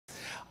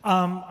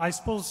I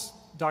suppose,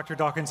 Dr.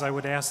 Dawkins, I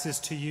would ask this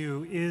to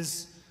you.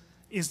 Is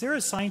there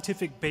a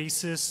scientific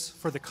basis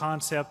for the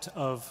concept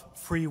of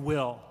free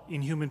will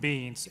in human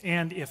beings?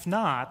 And if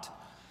not,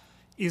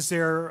 is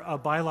there a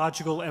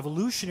biological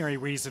evolutionary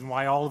reason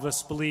why all of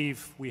us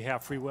believe we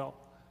have free will?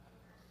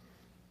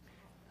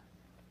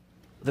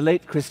 The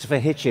late Christopher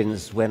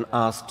Hitchens, when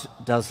asked,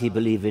 does he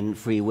believe in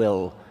free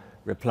will,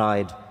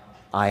 replied,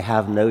 I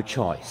have no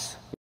choice.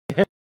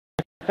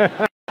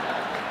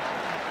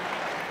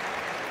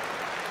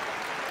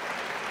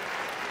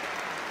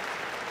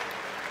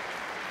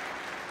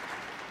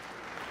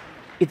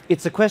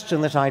 It's a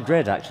question that I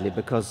dread, actually,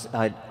 because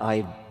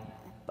I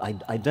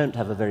don't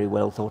have a very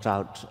well thought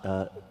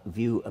out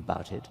view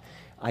about it.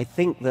 I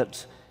think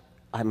that,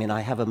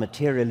 I have a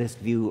materialist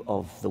view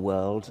of the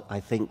world.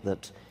 I think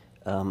that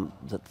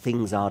that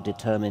things are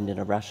determined in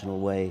a rational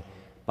way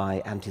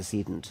by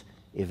antecedent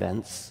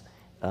events.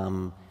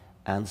 And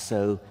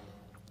so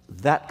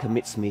that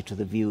commits me to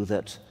the view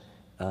that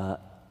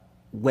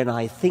when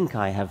I think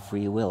I have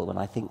free will, when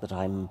I think that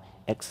I'm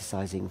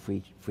exercising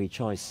free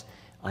choice,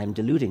 I'm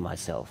deluding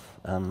myself,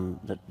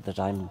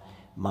 that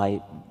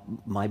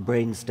my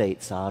brain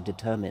states are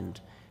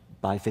determined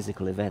by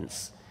physical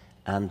events.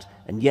 And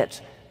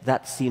yet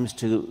that seems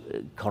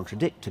to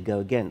contradict, to go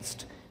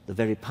against the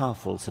very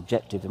powerful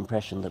subjective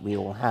impression that we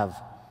all have,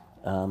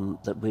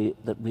 that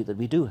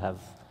we do have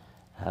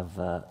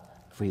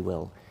free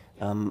will.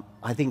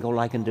 I think all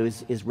I can do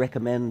is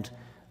recommend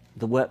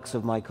the works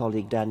of my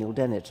colleague Daniel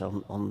Dennett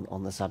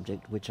on the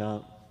subject, which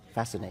are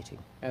fascinating.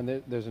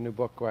 And there's a new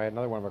book by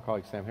another one of our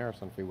colleagues, Sam Harris,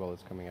 on free will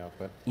that's coming out.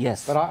 But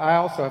yes. But I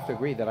also have to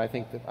agree that I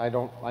think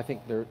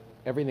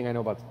everything I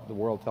know about the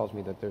world tells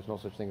me that there's no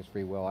such thing as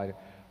free will.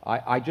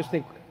 I just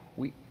think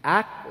we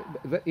act,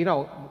 but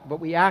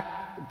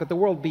the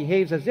world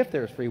behaves as if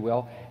there's free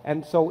will,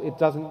 and so it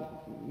doesn't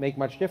make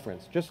much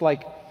difference. Just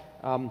like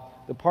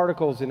the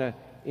particles in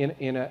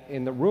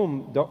the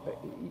room,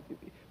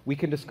 we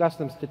can discuss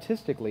them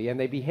statistically, and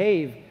they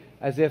behave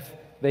as if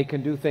they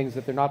can do things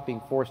that they're not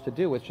being forced to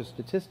do. It's just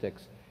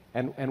statistics.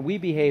 And we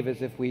behave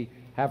as if we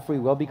have free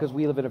will because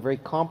we live in a very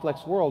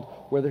complex world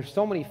where there's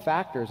so many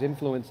factors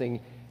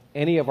influencing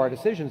any of our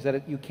decisions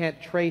that you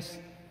can't trace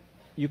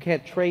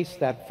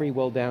that free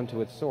will down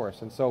to its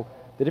source. And so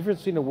the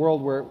difference between a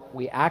world where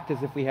we act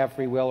as if we have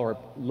free will, or it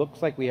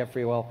looks like we have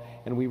free will,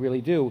 and we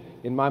really do,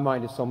 in my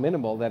mind is so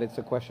minimal that it's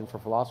a question for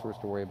philosophers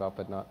to worry about,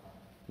 but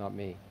not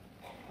me.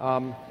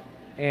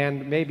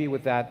 And maybe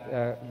with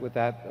that,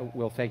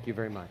 we'll thank you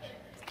very much.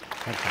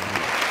 Thank you very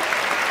much.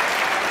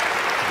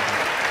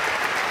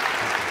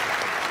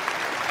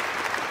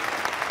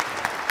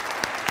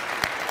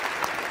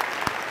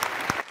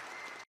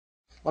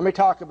 Let me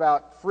talk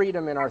about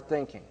freedom in our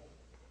thinking.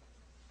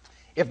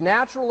 If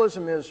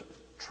naturalism is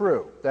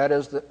true, that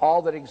is, that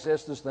all that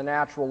exists is the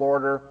natural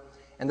order,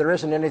 and there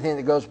isn't anything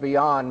that goes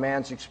beyond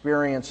man's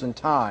experience in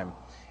time,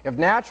 if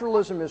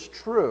naturalism is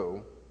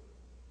true,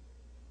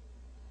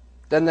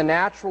 then the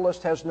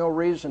naturalist has no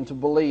reason to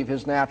believe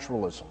his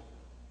naturalism.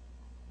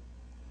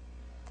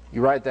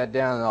 You write that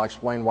down and I'll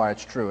explain why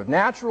it's true. If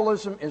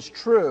naturalism is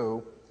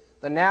true,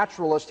 the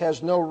naturalist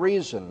has no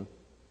reason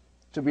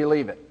to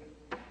believe it.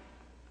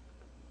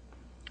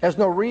 Has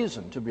no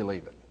reason to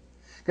believe it.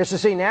 Because you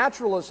see,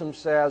 naturalism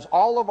says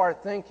all of our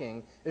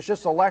thinking is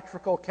just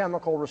electrical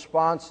chemical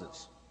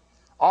responses.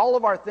 All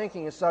of our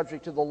thinking is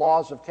subject to the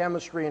laws of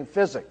chemistry and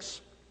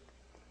physics,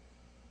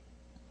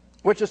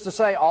 which is to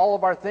say all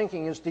of our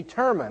thinking is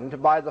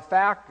determined by the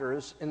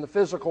factors in the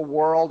physical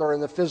world or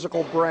in the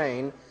physical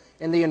brain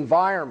in the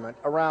environment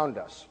around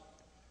us.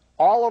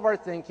 All of our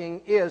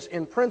thinking is,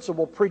 in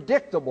principle,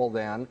 predictable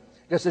then,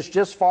 because it's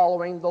just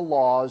following the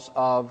laws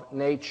of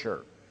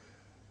nature.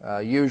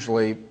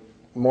 Usually,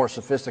 more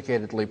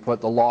sophisticatedly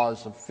put, the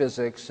laws of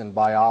physics and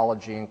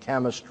biology and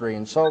chemistry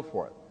and so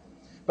forth.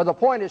 But the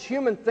point is,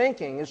 human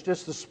thinking is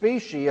just the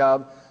species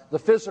of the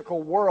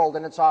physical world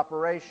and its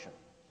operation.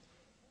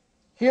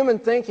 Human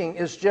thinking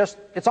is just,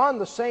 it's on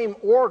the same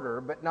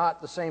order, but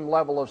not the same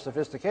level of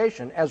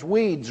sophistication as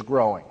weeds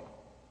growing.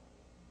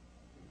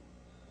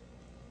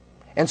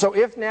 And so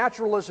if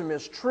naturalism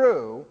is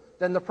true,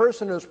 then the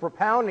person who's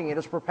propounding it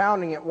is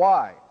propounding it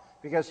why?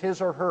 Because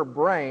his or her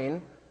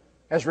brain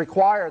has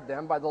required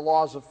them by the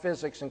laws of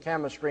physics and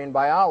chemistry and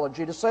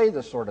biology to say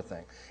this sort of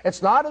thing.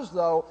 It's not as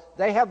though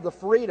they have the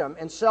freedom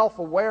and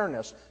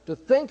self-awareness to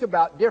think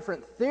about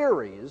different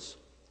theories,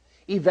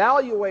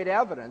 evaluate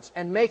evidence,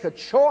 and make a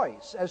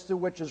choice as to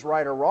which is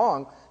right or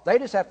wrong. They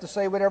just have to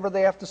say whatever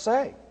they have to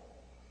say.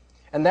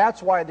 And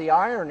that's why the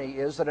irony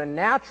is that a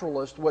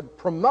naturalist would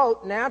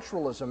promote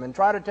naturalism and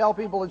try to tell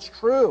people it's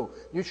true.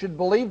 You should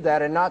believe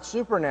that and not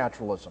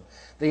supernaturalism.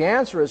 The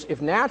answer is,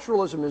 if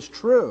naturalism is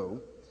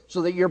true,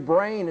 so that your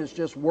brain is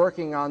just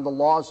working on the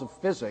laws of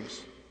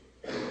physics,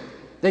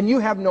 then you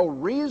have no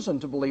reason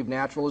to believe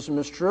naturalism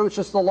is true. It's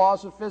just the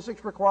laws of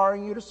physics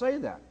requiring you to say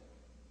that.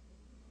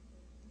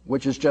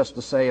 Which is just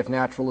to say, if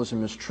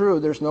naturalism is true,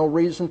 there's no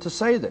reason to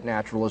say that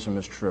naturalism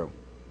is true.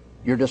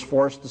 You're just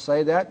forced to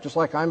say that, just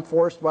like I'm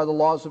forced by the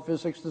laws of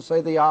physics to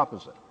say the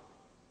opposite.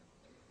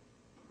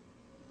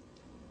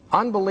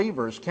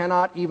 Unbelievers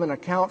cannot even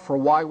account for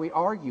why we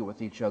argue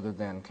with each other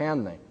then,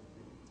 can they?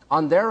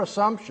 On their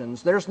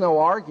assumptions, there's no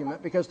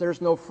argument because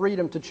there's no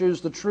freedom to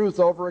choose the truth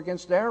over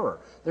against error.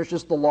 There's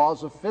just the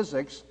laws of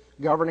physics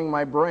governing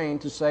my brain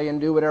to say and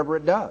do whatever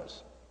it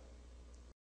does.